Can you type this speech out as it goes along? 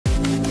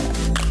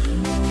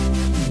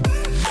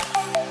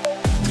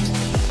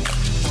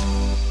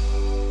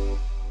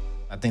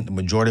think the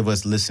majority of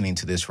us listening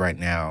to this right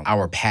now,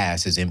 our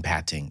past is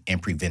impacting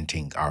and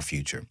preventing our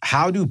future.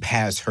 How do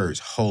past hurts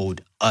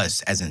hold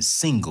us as in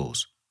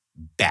singles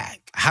back?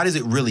 How does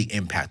it really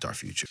impact our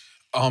future?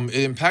 It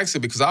impacts it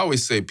because I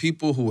always say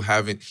people who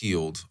haven't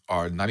healed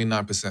are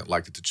 99%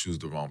 likely to choose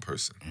the wrong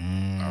person,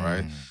 all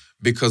right?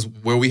 Because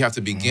where we have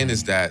to begin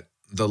is that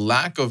the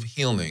lack of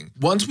healing,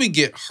 once we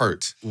get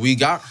hurt, we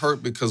got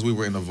hurt because we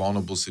were in a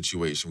vulnerable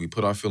situation. We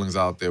put our feelings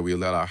out there, we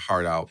let our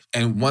heart out.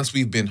 And once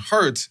we've been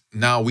hurt,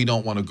 now we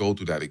don't want to go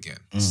through that again,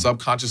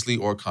 subconsciously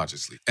or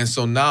consciously. And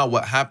so now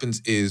what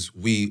happens is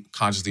we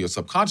consciously or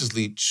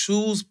subconsciously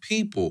choose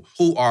people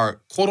who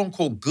are quote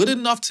unquote good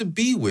enough to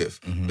be with,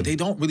 but they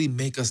don't really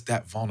make us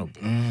that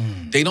vulnerable.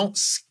 They don't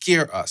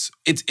scare us.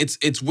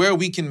 It's where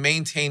we can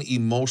maintain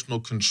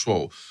emotional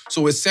control.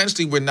 So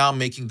essentially we're now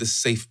making the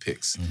safe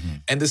picks.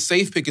 And the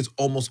safe pick is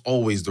almost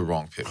always the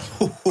wrong pick,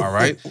 all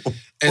right?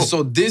 And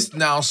so this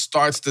now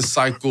starts the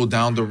cycle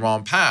down the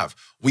wrong path.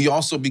 We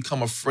also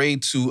become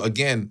afraid to,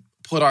 again,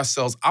 put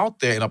ourselves out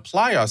there and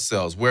apply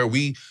ourselves where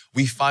we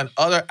find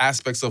other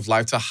aspects of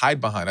life to hide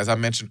behind. As I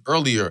mentioned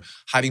earlier,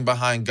 hiding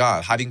behind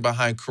God, hiding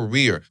behind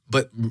career.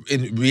 But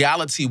in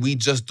reality, we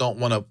just don't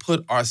want to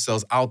put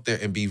ourselves out there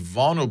and be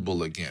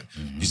vulnerable again.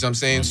 You see what I'm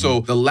saying? So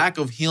the lack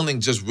of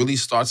healing just really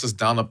starts us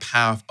down a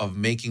path of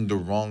making the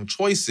wrong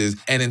choices.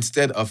 And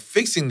instead of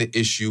fixing the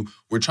issue,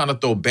 we're trying to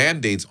throw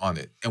Band-Aids on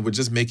it. And we're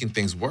just making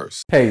things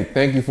worse. Hey,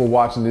 thank you for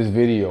watching this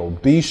video.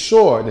 Be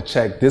sure to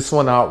check this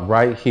one out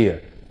right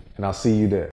here. And I'll see you there.